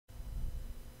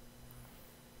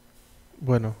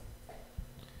Bueno,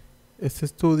 este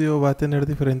estudio va a tener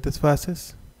diferentes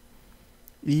fases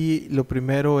y lo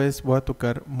primero es voy a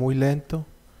tocar muy lento,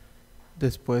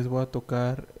 después voy a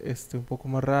tocar un poco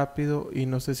más rápido y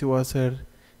no sé si voy a hacer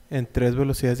en 3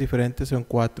 velocidades diferentes o en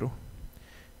 4.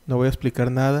 No voy a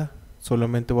explicar nada,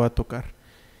 solamente voy a tocar.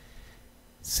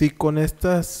 Si con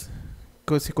esta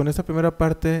primera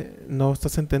parte no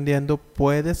estás entendiendo,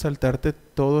 puedes saltarte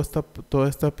toda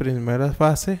esta primera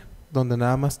fase donde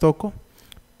nada más toco,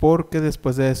 porque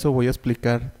después de eso voy a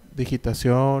explicar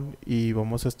digitación y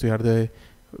vamos a estudiar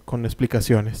con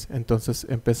explicaciones. Entonces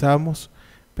empezamos.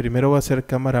 Primero va a ser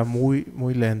cámara muy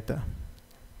muy lenta.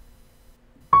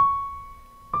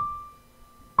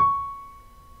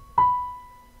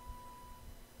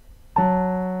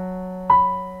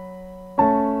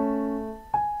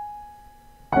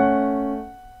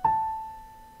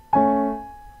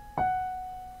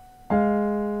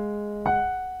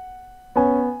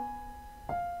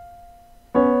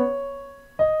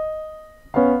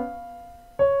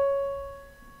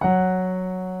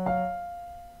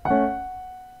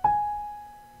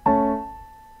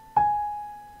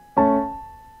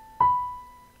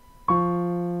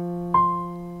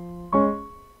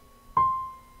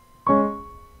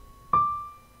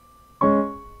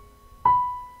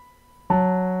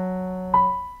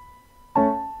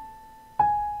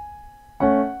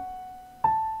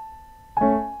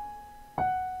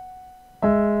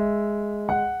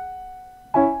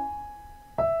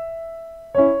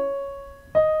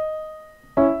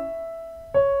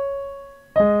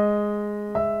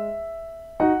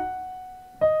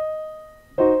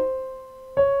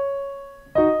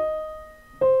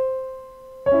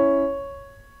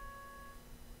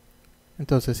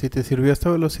 Entonces, si te sirvió esta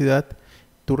velocidad,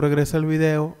 tú regresa al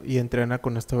video y entrena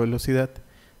con esta velocidad.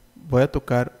 Voy a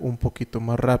tocar un poquito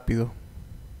más rápido.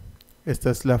 Esta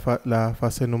es la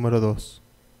fase número 2.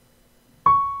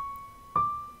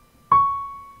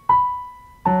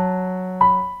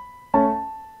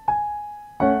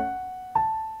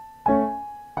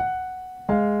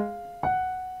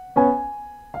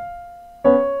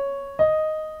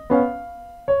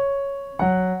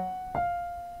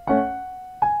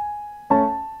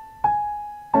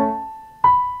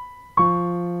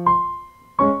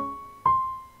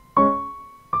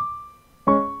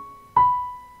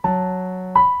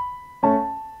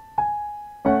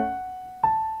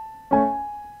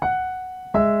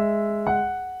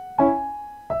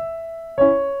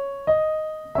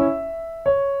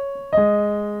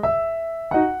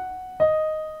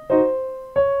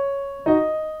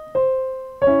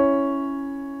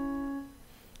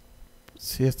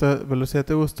 Si esta velocidad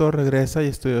te gustó, regresa y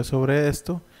estudia sobre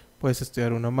esto. Puedes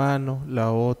estudiar una mano,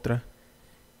 la otra.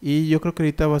 Y yo creo que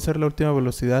ahorita va a ser la última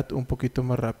velocidad un poquito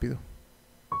más rápido.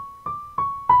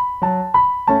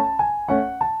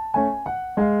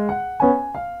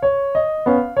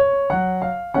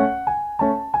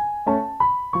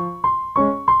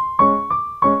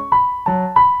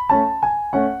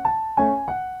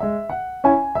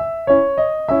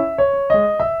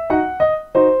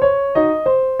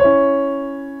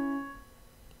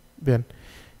 Bien.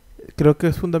 Creo que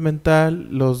es fundamental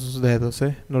los dedos,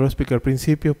 ¿eh? No lo expliqué al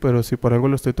principio, pero si por algo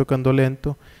lo estoy tocando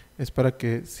lento, es para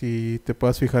que si te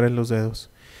puedas fijar en los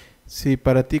dedos. Si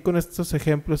para ti con estos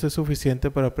ejemplos es suficiente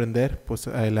para aprender, pues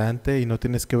adelante y no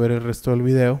tienes que ver el resto del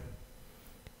video.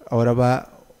 Ahora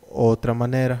va otra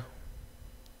manera.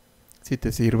 Si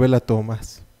te sirve, la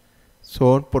tomas.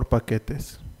 Son por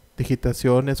paquetes.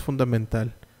 Digitación es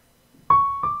fundamental.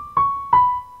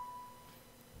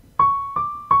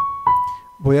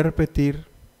 Voy a repetir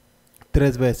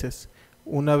 3 veces.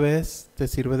 Una vez te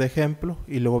sirve de ejemplo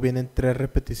y luego vienen 3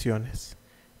 repeticiones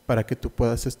para que tú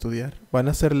puedas estudiar. Van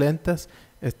a ser lentas,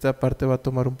 esta parte va a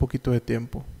tomar un poquito de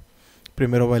tiempo.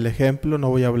 Primero va el ejemplo,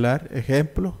 no voy a hablar,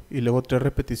 ejemplo, y luego 3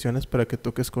 repeticiones para que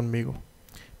toques conmigo.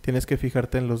 Tienes que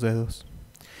fijarte en los dedos.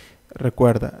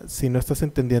 Recuerda, si no estás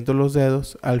entendiendo los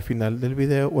dedos, al final del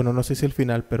video, bueno, no sé si al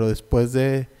final, pero después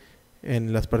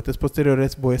en las partes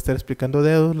posteriores voy a estar explicando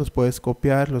dedos, los puedes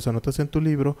copiar, los anotas en tu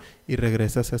libro y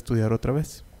regresas a estudiar otra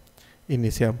vez.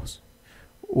 Iniciamos.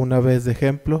 Una vez de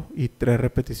ejemplo y 3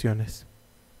 repeticiones.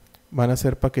 Van a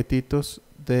ser paquetitos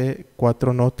de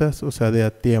 4 notas, o sea, de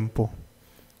a tiempo.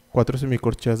 4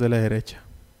 semicorcheas de la derecha.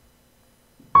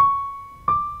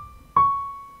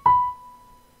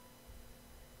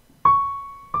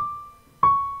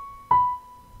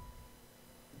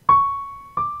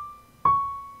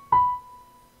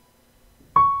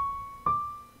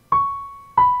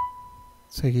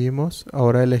 Seguimos.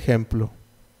 Ahora el ejemplo.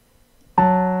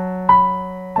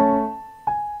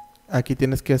 Aquí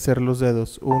tienes que hacer los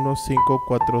dedos. 1, 5,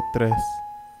 4, 3.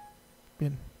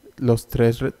 Bien, los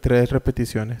tres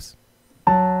repeticiones.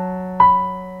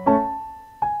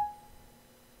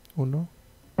 1,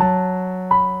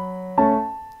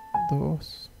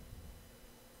 2,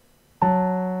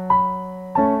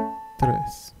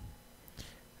 3.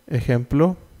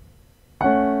 Ejemplo.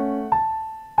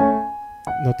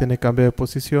 No tiene cambio de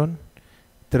posición.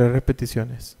 3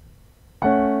 repeticiones.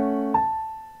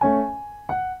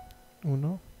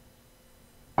 1,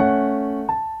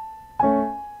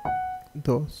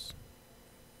 2,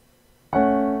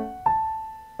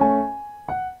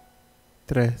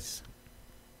 3.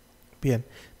 Bien,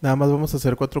 nada más vamos a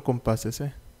hacer 4 compases,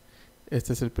 ¿eh?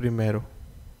 Este es el primero.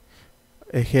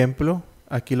 Ejemplo,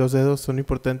 aquí los dedos son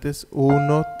importantes.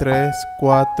 1, 3,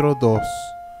 4, 2.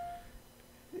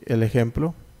 El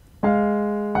ejemplo.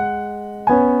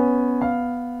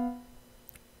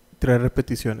 3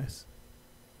 repeticiones.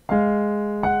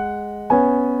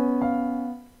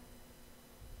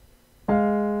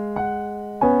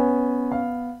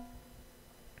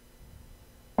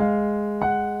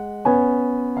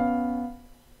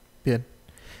 Bien.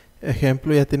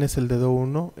 Ejemplo, ya tienes el dedo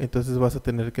 1, entonces vas a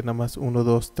tener que nada más 1,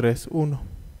 2, 3, 1.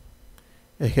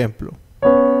 Ejemplo.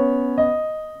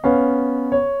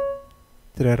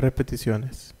 3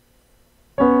 repeticiones.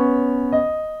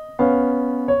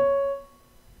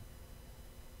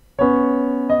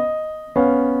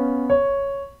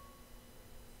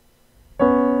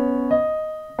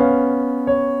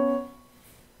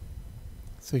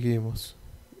 Seguimos.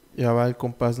 Ya va el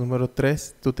compás número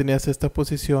 3. Tú tenías esta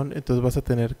posición, entonces vas a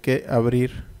tener que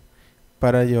abrir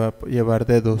para llevar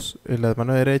dedos en la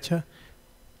mano derecha.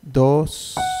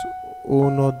 2,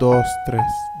 1, 2, 3.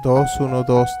 2, 1,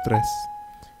 2, 3.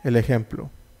 El ejemplo.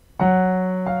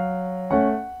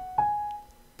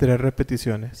 3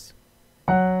 repeticiones.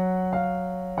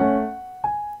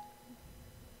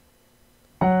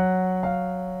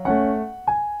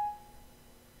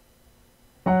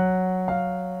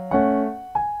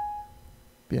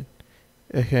 Bien.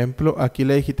 Ejemplo, aquí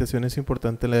la digitación es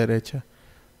importante en la derecha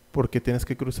porque tienes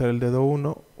que cruzar el dedo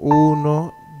 1.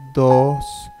 1, 2,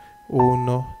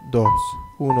 1, 2.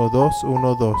 1, 2,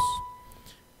 1, 2.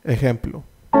 Ejemplo.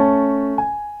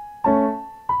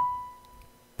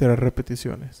 3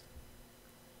 repeticiones.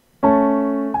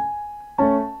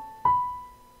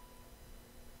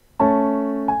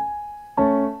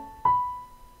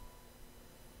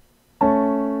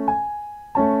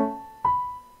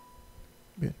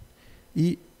 Bien.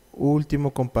 Y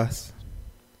último compás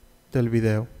del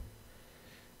video.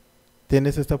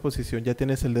 Tienes esta posición, ya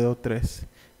tienes el dedo 3.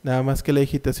 Nada más que la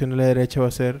digitación en la derecha va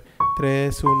a ser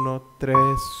 3, 1, 3,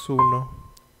 1.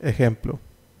 Ejemplo.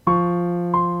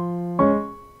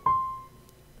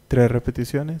 3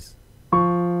 repeticiones.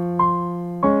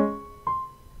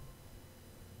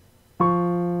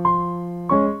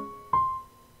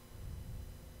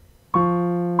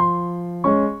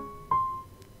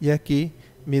 Y aquí,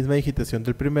 misma digitación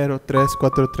del primero, 3,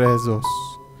 4, 3, 2.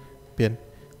 Bien,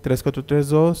 3, 4, 3,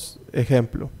 2,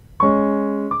 ejemplo.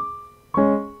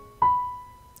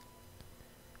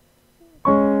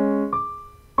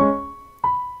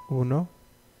 1,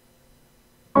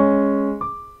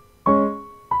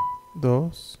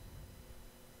 2,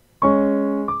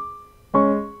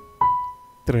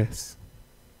 3.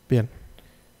 Bien.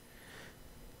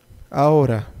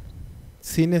 Ahora,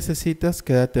 si necesitas,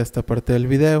 quédate a esta parte del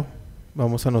video.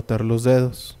 Vamos a anotar los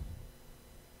dedos.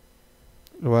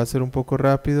 Lo voy a hacer un poco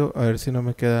rápido, a ver si no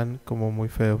me quedan como muy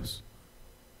feos.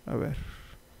 A ver,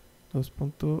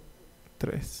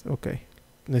 2.3, ok.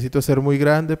 Necesito hacer muy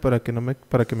grande para que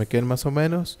me queden más o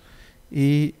menos.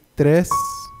 Y 3.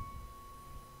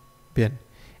 Bien,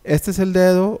 este es el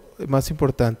dedo más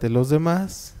importante. Los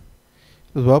demás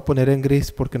los voy a poner en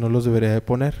gris porque no los debería de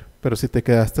poner. Pero si te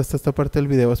quedaste hasta esta parte del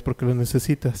video es porque los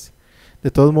necesitas.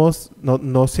 De todos modos,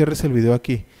 no cierres el video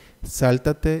aquí.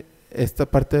 Sáltate esta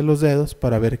parte de los dedos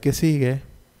para ver qué sigue.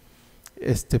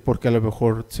 Porque a lo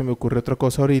mejor se me ocurre otra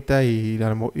cosa ahorita y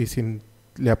si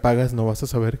le apagas no vas a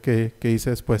saber qué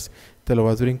hice después. Te lo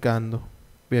vas brincando.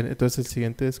 Bien, entonces el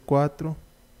siguiente es 4,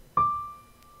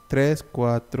 3,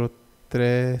 4,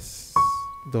 3,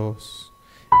 2.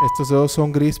 Estos dedos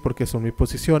son gris porque son mi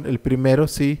posición. El primero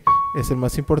sí es el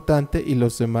más importante y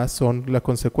los demás son la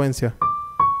consecuencia.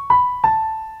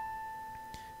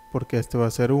 Porque este va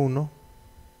a ser 1.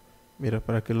 Mira,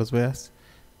 para que los veas.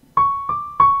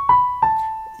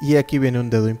 Y aquí viene un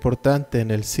dedo importante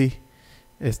en el sí.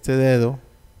 Este dedo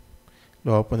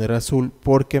lo voy a poner azul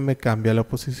porque me cambia la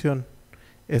posición.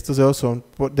 Estos dedos son,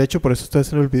 de hecho por eso estoy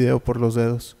haciendo el video por los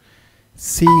dedos.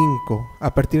 5.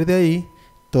 A partir de ahí,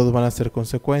 todos van a ser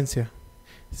consecuencia.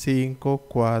 5,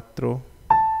 4,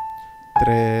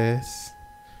 3,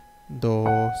 2.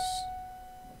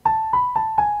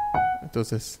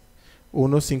 Entonces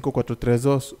 1, 5, 4, 3,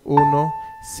 2, 1,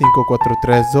 5, 4,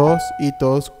 3, 2 y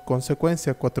todos con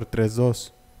secuencia 4, 3,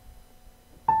 2.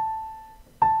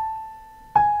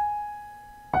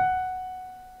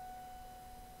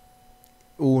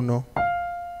 Uno.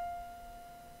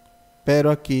 Pero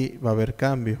aquí va a haber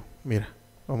cambio. Mira,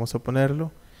 vamos a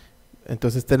ponerlo.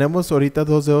 Entonces tenemos ahorita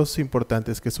dos dedos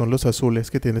importantes que son los azules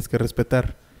que tienes que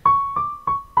respetar.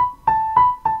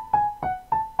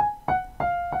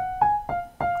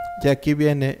 Y aquí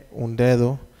viene un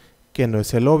dedo que no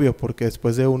es el obvio porque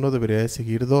después de 1 debería de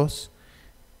seguir 2,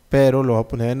 pero lo voy a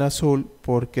poner en azul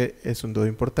porque es un dedo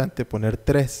importante, poner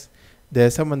 3. De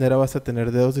esa manera vas a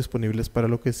tener dedos disponibles para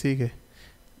lo que sigue.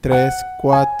 3,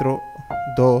 4,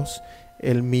 2.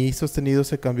 El mi sostenido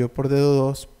se cambió por dedo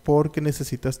 2 porque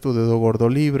necesitas tu dedo gordo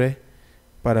libre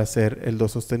para hacer el do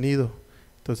sostenido.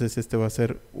 Entonces este va a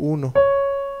ser 1.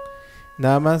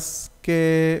 Nada más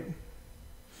que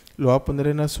lo voy a poner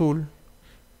en azul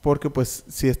porque pues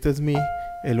si este es mi,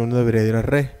 el 1 debería ir a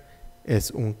re. Es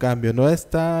un cambio, no es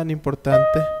tan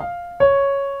importante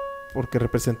porque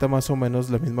representa más o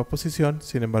menos la misma posición,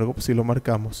 sin embargo pues sí lo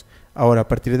marcamos. Ahora a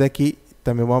partir de aquí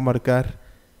también voy a marcar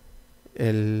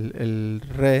el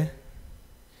re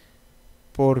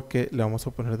porque le vamos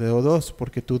a poner dedo 2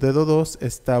 porque tu dedo 2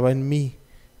 estaba en mi,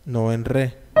 no en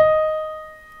re.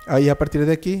 Ahí a partir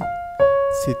de aquí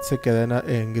sí se queda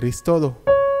en gris todo.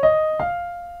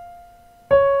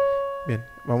 Bien,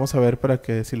 vamos a ver para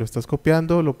que si lo estás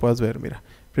copiando lo puedas ver. Mira,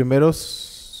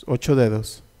 primeros 8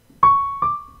 dedos.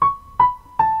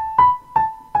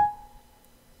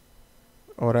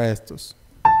 Ahora estos.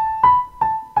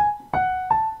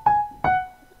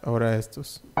 Ahora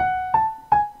estos.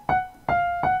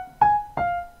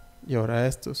 Y ahora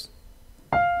estos.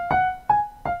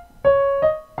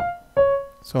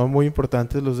 Son muy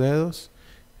importantes los dedos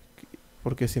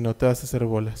porque si no te vas a hacer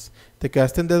bolas. Te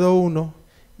quedaste en dedo 1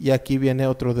 y aquí viene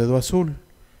otro dedo azul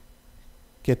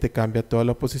que te cambia toda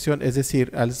la posición. Es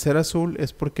decir, al ser azul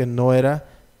es porque no era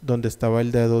donde estaba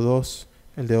el dedo 2.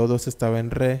 El dedo 2 estaba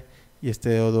en re y este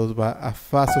dedo 2 va a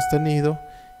fa sostenido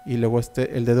y luego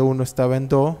el dedo 1 estaba en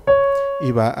do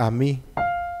y va a mi.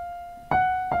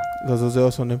 Los dos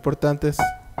dedos son importantes.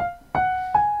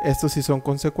 Estos sí son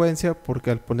consecuencia porque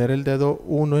al poner el dedo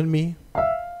 1 en mi,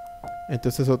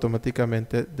 entonces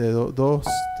automáticamente dedo 2,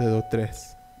 dedo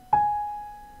 3.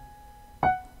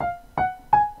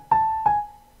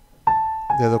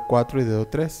 Dedo 4 y dedo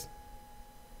 3.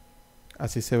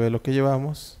 Así se ve lo que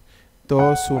llevamos.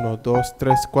 2, 1, 2,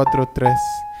 3, 4, 3.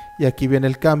 Y aquí viene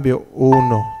el cambio.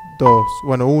 1, 2.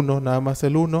 Bueno, 1, nada más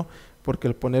el 1. Porque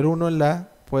al poner 1 en la,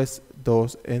 pues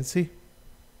 2 en si.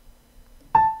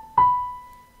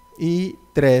 Y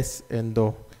 3 en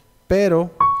do.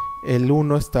 Pero el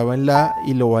 1 estaba en la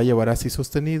y lo voy a llevar así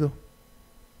sostenido.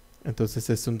 Entonces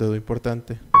es un dedo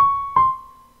importante.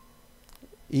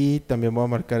 Y también voy a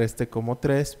marcar este como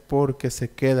 3 porque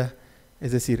se queda.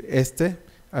 Es decir, este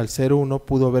al ser 1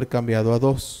 pudo haber cambiado a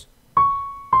 2.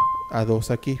 A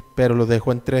 2 aquí, pero lo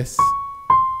dejo en 3.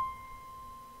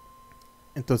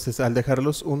 Entonces al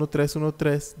dejarlos 1, 3, 1,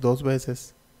 3 dos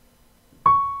veces,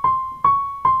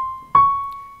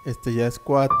 este ya es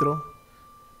 4,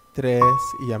 3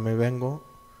 y ya me vengo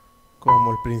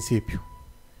como el principio.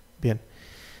 Bien,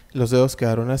 los dedos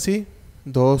quedaron así.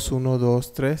 2, 1,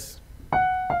 2, 3.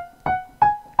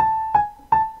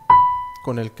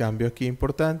 Con el cambio aquí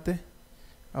importante.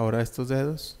 Ahora estos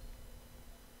dedos.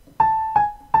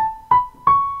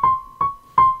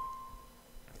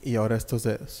 Y ahora estos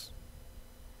dedos.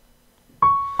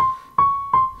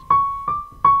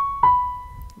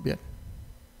 Bien.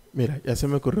 Mira, ya se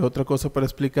me ocurrió otra cosa para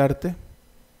explicarte.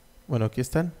 Bueno, aquí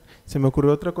están. Se me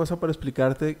ocurrió otra cosa para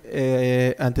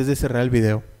explicarte antes de cerrar el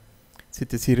video. Si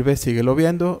te sirve, síguelo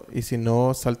viendo. Y si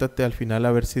no, sáltate al final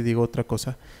a ver si digo otra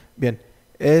cosa. Bien.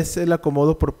 Es el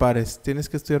acomodo por pares. Tienes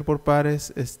que estudiar por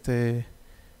pares.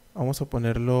 Vamos a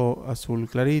ponerlo azul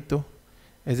clarito.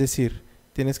 Es decir,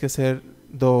 tienes que hacer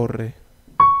do, re,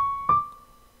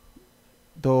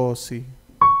 do, si.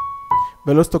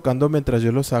 Velos tocando mientras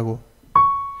yo los hago.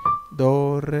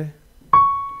 Do, re,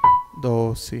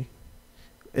 do, si.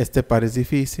 Este par es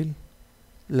difícil.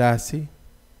 La, si.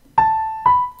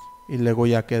 Y luego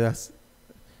ya quedas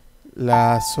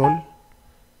la, sol,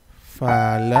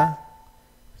 fa, la,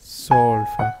 sol,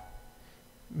 fa,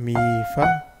 mi, fa,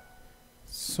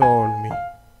 sol, mi,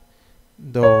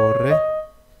 do, re,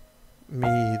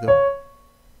 mi, do.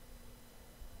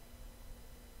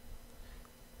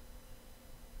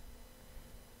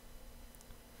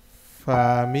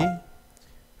 Fa, mi,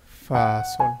 fa,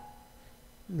 sol,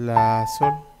 la,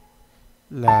 sol,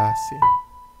 la, si,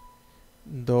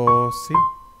 do, si,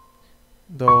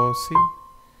 do, si,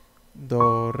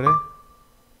 do, re,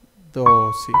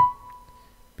 do, si.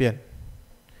 Bien,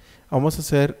 vamos a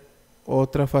hacer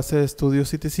otra fase de estudio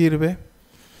si te sirve,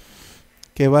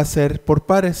 que va a ser por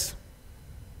pares.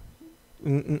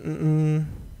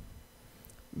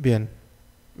 Bien,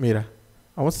 mira,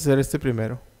 vamos a hacer este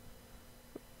primero.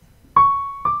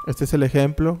 Este es el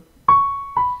ejemplo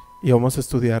y vamos a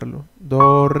estudiarlo.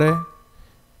 Do, re,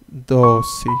 do,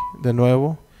 si. De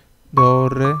nuevo, do,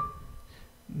 re,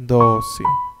 do, si.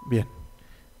 Bien,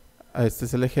 este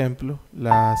es el ejemplo.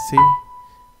 La, si,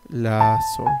 la,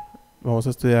 sol. Vamos a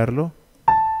estudiarlo.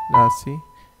 La, si,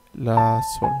 la,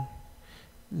 sol.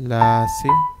 La, si,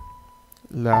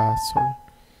 la, sol.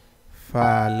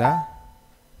 Fa, la,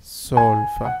 sol,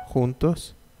 fa.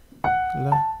 Juntos.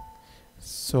 La,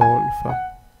 sol, fa.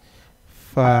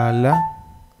 Fa, la,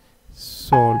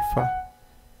 sol, fa.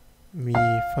 Mi,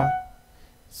 fa,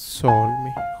 sol,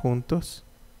 mi. Juntos.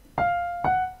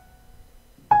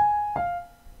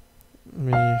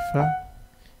 Mi, fa,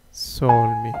 sol,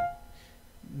 mi.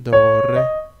 Do, re,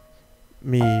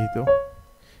 mi, do.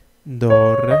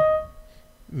 Do, re,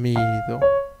 mi, do.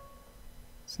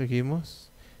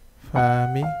 Seguimos. Fa,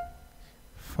 mi,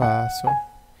 fa, sol.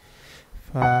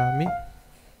 Fa, mi,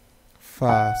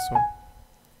 fa, sol.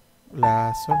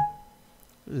 La, sol,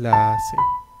 la, si.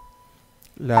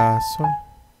 La, sol,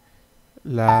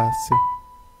 la, si.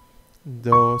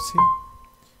 Do, si.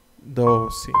 Do,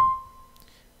 si.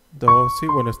 Do, si.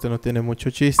 Bueno, este no tiene mucho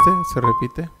chiste, se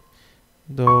repite.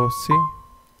 Do, si.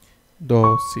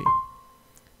 Do, si.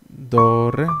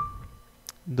 Do, re.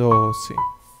 Do, si.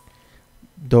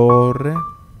 Do, re.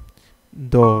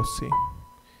 Do, si.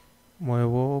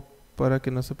 Muevo para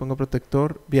que no se ponga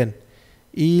protector. Bien.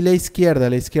 Y la izquierda,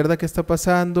 ¿qué está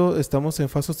pasando? Estamos en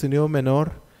fa sostenido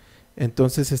menor.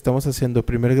 Entonces estamos haciendo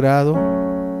primer grado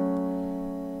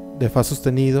de fa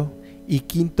sostenido y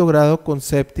quinto grado con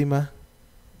séptima,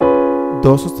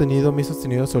 do sostenido, mi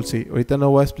sostenido, sol, si. Ahorita no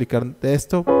voy a explicar de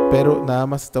esto, pero nada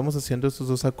más estamos haciendo estos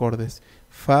dos acordes.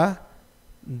 Fa,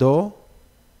 do,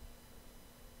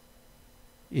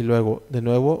 y luego de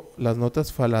nuevo las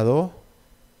notas fa, la, do,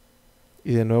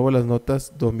 y de nuevo las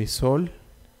notas do, mi, sol,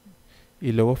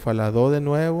 y luego fa, la, do de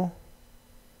nuevo.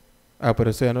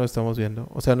 Pero eso ya no lo estamos viendo.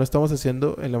 O sea, no estamos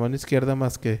haciendo en la mano izquierda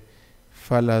más que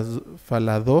fa, la,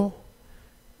 do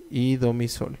y do, mi,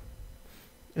 sol.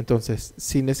 Entonces,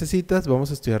 si necesitas,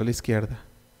 vamos a estudiar la izquierda.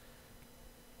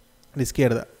 La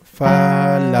izquierda.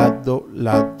 Fa, la, do,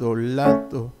 la, do, la,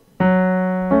 do.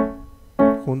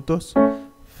 Juntos.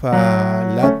 Fa,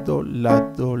 la, do, la,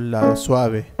 do, la, do.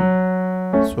 Suave.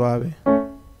 Suave.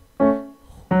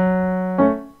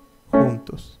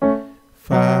 Juntos.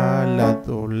 Fa, la,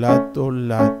 do, la, do,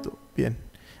 la, do. Bien.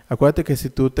 Acuérdate que si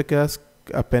tú te quedas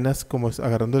apenas como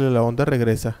agarrándole la onda,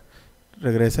 regresa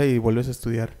y vuelves a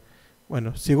estudiar.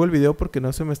 Bueno, sigo el video porque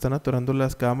no se me están atorando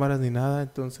las cámaras ni nada,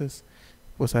 entonces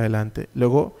pues adelante.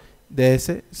 Luego de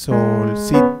ese, sol,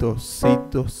 si, do, si,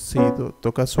 do, si, do.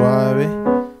 Toca suave.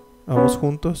 Vamos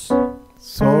juntos.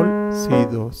 Sol, si,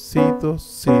 do, si, do,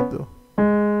 si, do.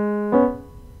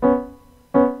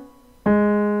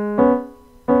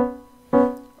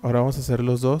 Ahora vamos a hacer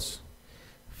los dos.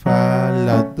 Fa,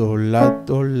 la, do, la,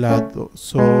 do, la, do.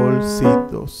 Sol, si,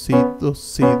 do, si, do,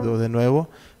 si, do. De nuevo.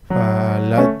 Fa,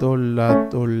 la, do, la,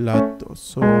 do, la, do.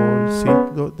 Sol, si,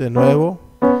 do. De nuevo.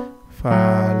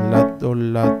 Fa, la, do,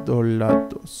 la, do, la,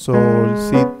 do. Sol,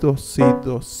 si, do, si,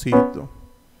 do, si, do.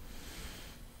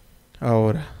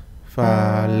 Ahora.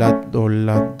 Fa, la, do,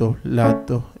 la, do, la,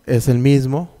 do. Es el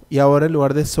mismo. Y ahora en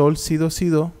lugar de sol, si, do,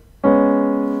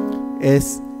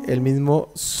 es el mismo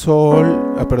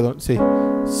sol, sí,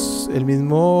 el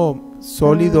mismo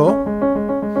sol y do,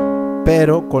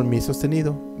 pero con mi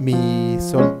sostenido. Mi,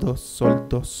 sol, do, sol,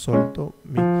 do, sol, do,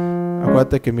 mi.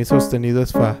 Acuérdate que mi sostenido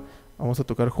es fa. Vamos a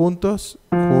tocar juntos,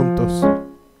 juntos.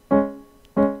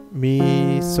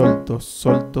 Mi, sol, do,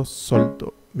 sol, do, sol,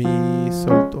 do. Mi,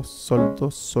 sol, do, sol, do,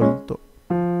 sol, do.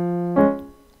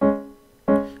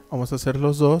 Vamos a hacer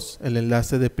los dos, el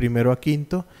enlace de primero a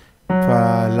quinto.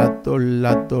 Fa, la, do,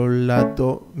 la, do, la,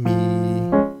 do, mi.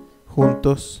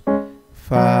 Juntos.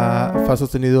 Fa, fa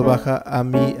sostenido baja a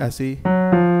mi, así.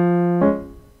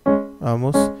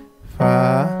 Vamos.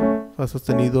 Fa, fa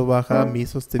sostenido baja a mi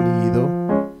sostenido.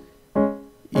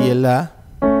 Y el la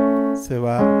se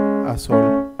va a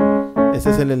sol.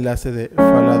 Ese es el enlace de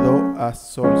fa, la, do a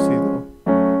sol, si, do.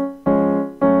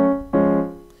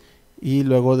 Y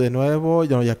luego de nuevo,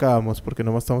 ya acabamos porque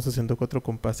nomás estamos haciendo 4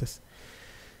 compases.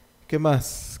 ¿Qué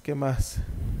más? ¿Qué más?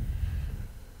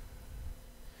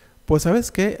 Pues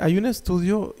 ¿sabes qué? Hay un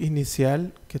estudio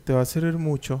inicial que te va a servir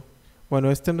mucho.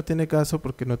 Bueno, este no tiene caso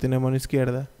porque no tiene mano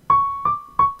izquierda.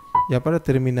 Ya para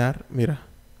terminar, mira,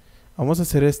 vamos a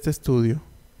hacer este estudio.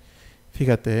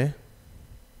 Fíjate,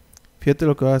 fíjate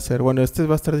lo que va a hacer. Bueno, este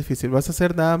va a estar difícil. Vas a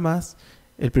hacer nada más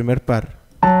el primer par.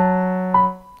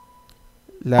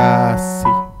 La, si.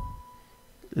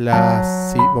 La,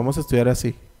 si. Vamos a estudiar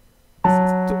así.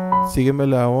 Sígueme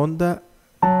la onda.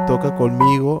 Toca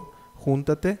conmigo.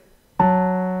 Júntate.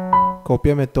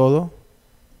 Cópiame todo.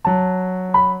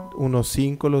 Unos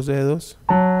 5 los dedos.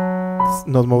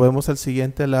 Nos movemos al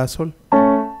siguiente, la sol.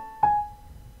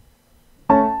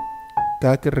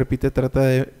 Cada que repite trata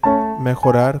de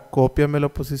mejorar. Cópiame la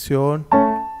posición.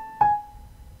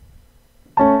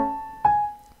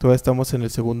 Todavía estamos en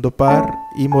el segundo par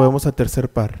y movemos al tercer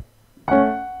par.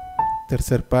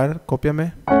 Tercer par,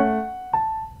 cópiame.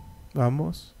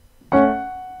 Vamos.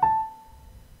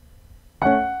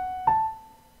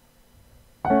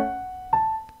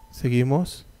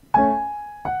 Seguimos.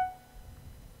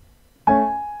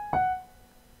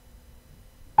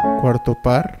 Cuarto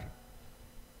par.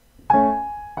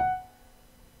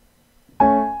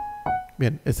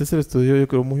 Bien, este es el estudio, yo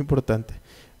creo muy importante.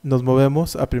 Nos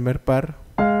movemos a primer par.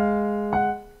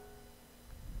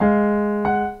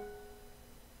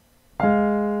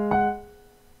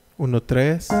 Uno,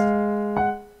 3.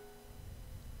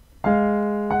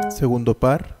 Segundo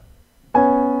par.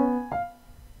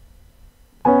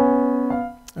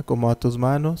 Acomoda tus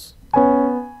manos.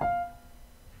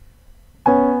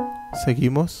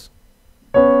 Seguimos.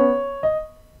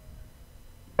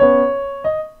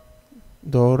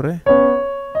 Do, re.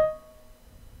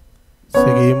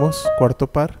 Seguimos. Cuarto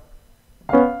par.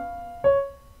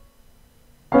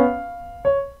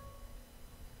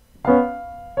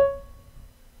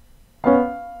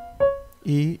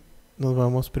 Y nos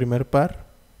vamos primer par.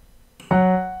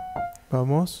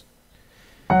 Vamos.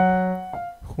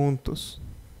 Juntos.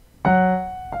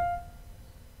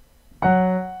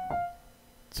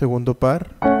 Segundo par.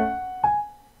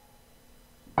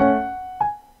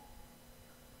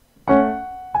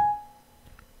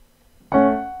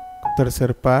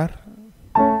 Tercer par.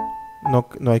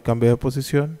 No hay cambio de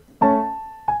posición.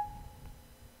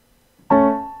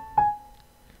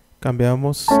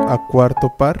 Cambiamos a cuarto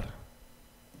par.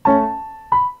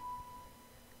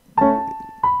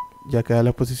 Ya queda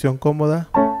la posición cómoda.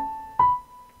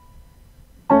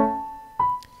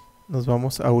 Nos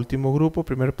vamos a último grupo,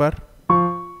 primer par.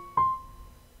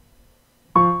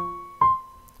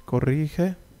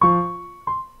 Corrige.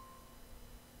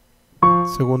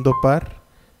 Segundo par.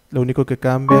 Lo único que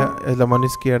cambia es la mano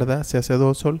izquierda, se hace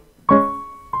do, sol.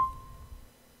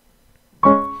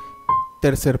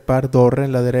 Tercer par, do, re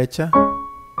en la derecha.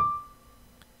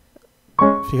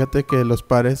 Fíjate que los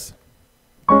pares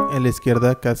en la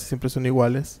izquierda casi siempre son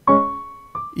iguales.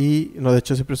 Y no, de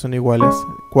hecho siempre son iguales.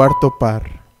 Cuarto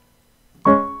par.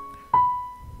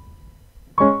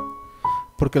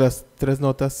 Porque las tres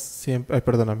notas siempre... Ay,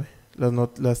 perdóname.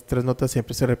 Las tres notas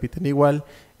siempre se repiten igual.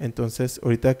 Entonces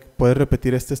ahorita puedes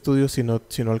repetir este estudio si no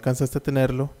alcanzaste a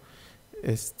tenerlo.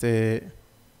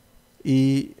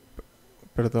 Y...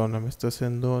 Perdóname, estoy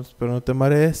haciendo... Espero no te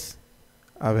marees.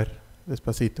 A ver,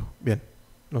 despacito. Bien.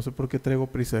 No sé por qué traigo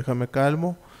prisa. Déjame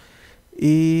calmo.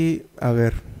 Y... A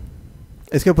ver.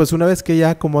 Es que pues una vez que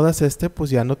ya acomodas pues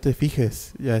ya no te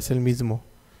fijes. Ya es el mismo.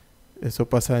 Eso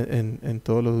pasa en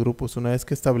todos los grupos. Una vez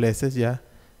que estableces ya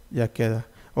queda.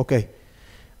 Ok.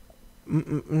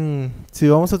 Si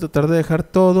vamos a tratar de dejar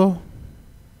todo,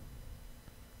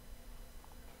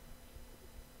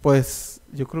 pues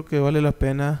yo creo que vale la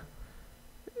pena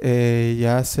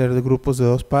ya hacer grupos de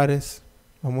 2 pares.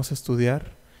 Vamos a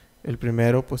estudiar. El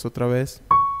primero, pues otra vez.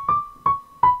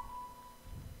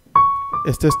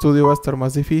 Este estudio va a estar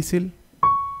más difícil.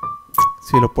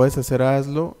 Si lo puedes hacer,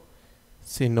 hazlo.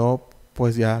 Si no,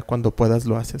 pues ya cuando puedas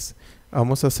lo haces.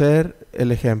 Vamos a hacer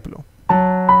el ejemplo.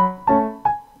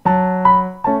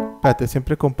 Espérate,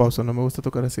 siempre con pausa, no me gusta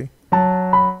tocar así.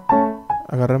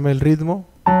 Agárrame el ritmo.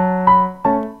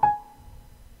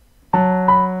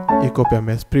 Y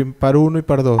cópiame. Es par 1 y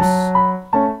par 2.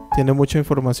 Tiene mucha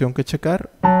información que checar.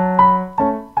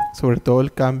 Sobre todo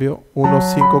el cambio 1,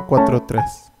 5, 4,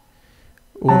 3.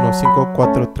 1, 5,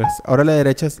 4, 3. Ahora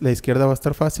la izquierda va a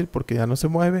estar fácil porque ya no se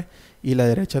mueve. Y la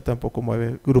derecha tampoco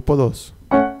mueve. Grupo 2.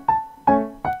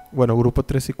 Bueno, grupo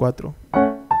 3 y 4.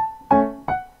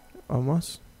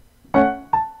 Vamos.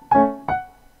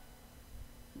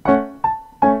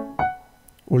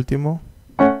 Último.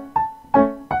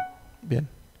 Bien.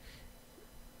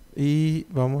 Y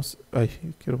vamos...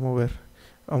 Ay, quiero mover.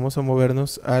 Vamos a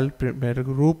movernos al primer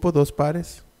grupo. 2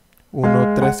 pares.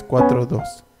 1, 3, 4,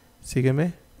 2.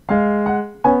 Sígueme.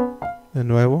 De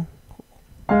nuevo.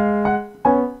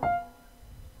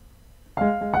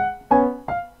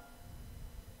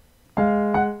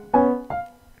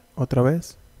 Otra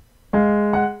vez.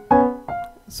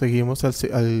 Seguimos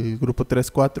al grupo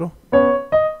 3-4.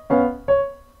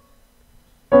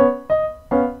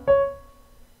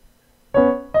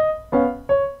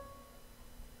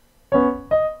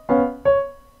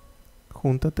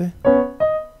 Júntate.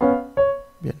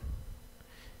 Bien.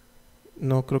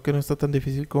 No, creo que no está tan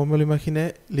difícil como me lo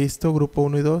imaginé. Listo, grupo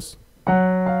 1 y 2.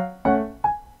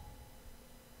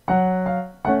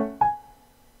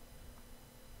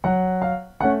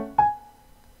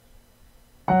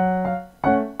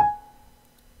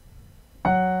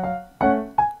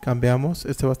 Cambiamos,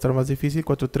 este va a estar más difícil.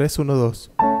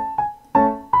 4-3-1-2.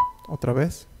 Otra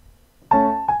vez.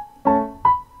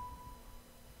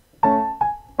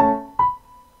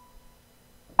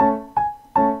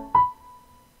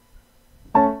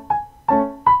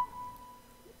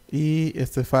 Y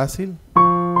este es fácil.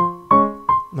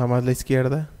 Nada más la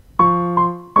izquierda.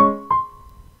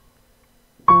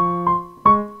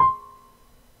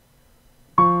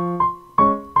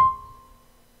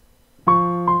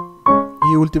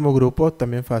 Y último grupo,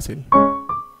 también fácil.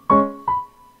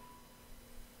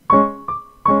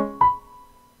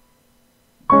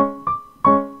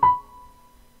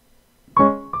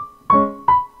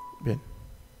 Bien.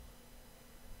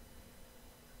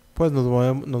 Pues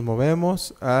nos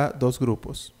movemos a 2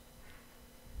 grupos.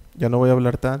 Ya no voy a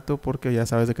hablar tanto porque ya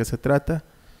sabes de qué se trata.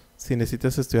 Si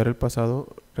necesitas estudiar el pasado,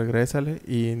 regrésale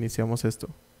y iniciamos esto.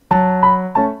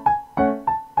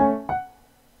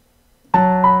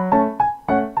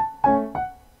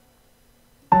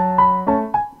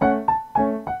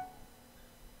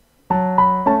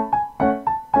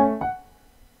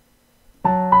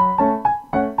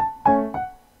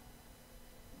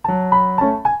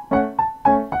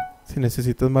 Si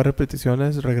necesitas más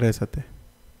repeticiones, regrésate.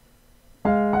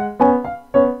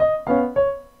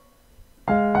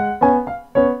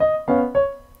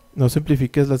 No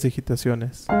simplifiques las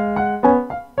digitaciones.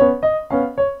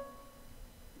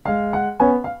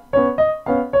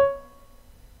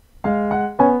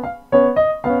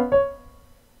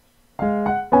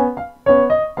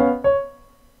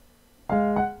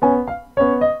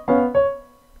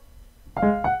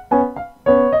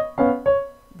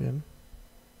 Bien.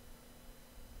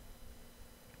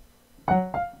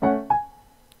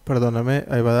 Perdóname,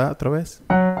 ahí va otra vez.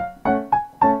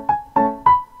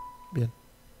 Bien.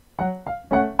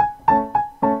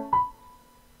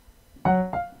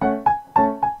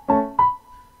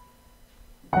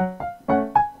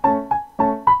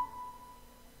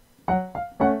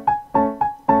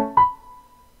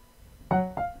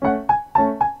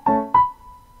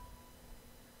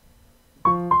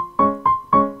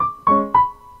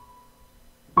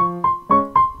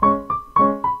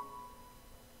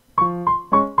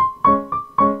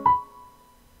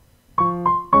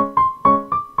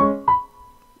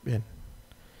 Bien.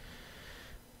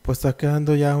 Pues está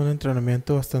quedando ya un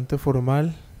entrenamiento bastante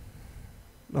formal.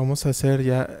 Vamos a hacer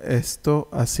ya esto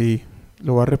así.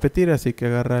 Lo voy a repetir, así que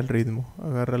agarra el ritmo,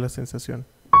 agarra la sensación.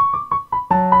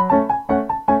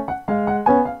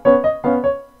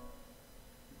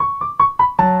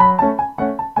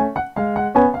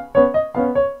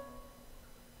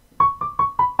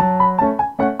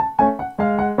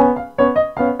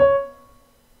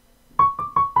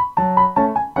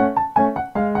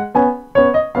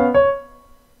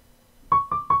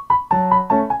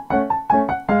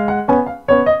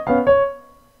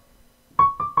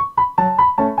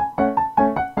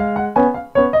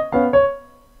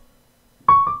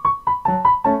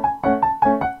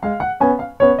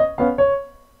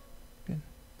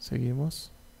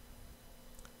 Seguimos.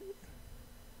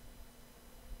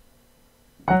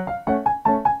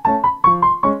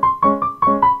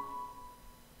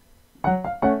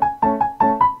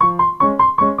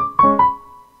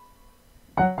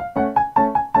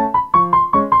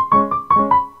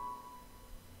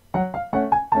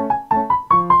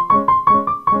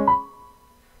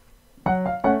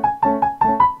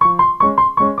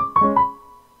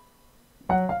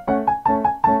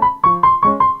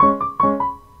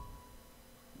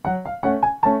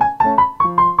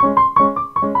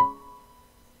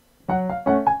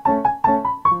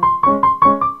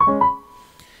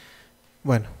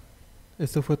 Bueno,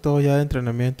 esto fue todo ya de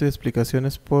entrenamiento y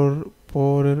explicaciones por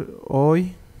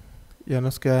hoy. Ya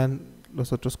nos quedan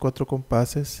los otros 4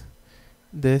 compases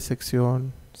de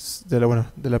sección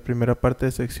de la primera parte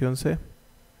de sección C.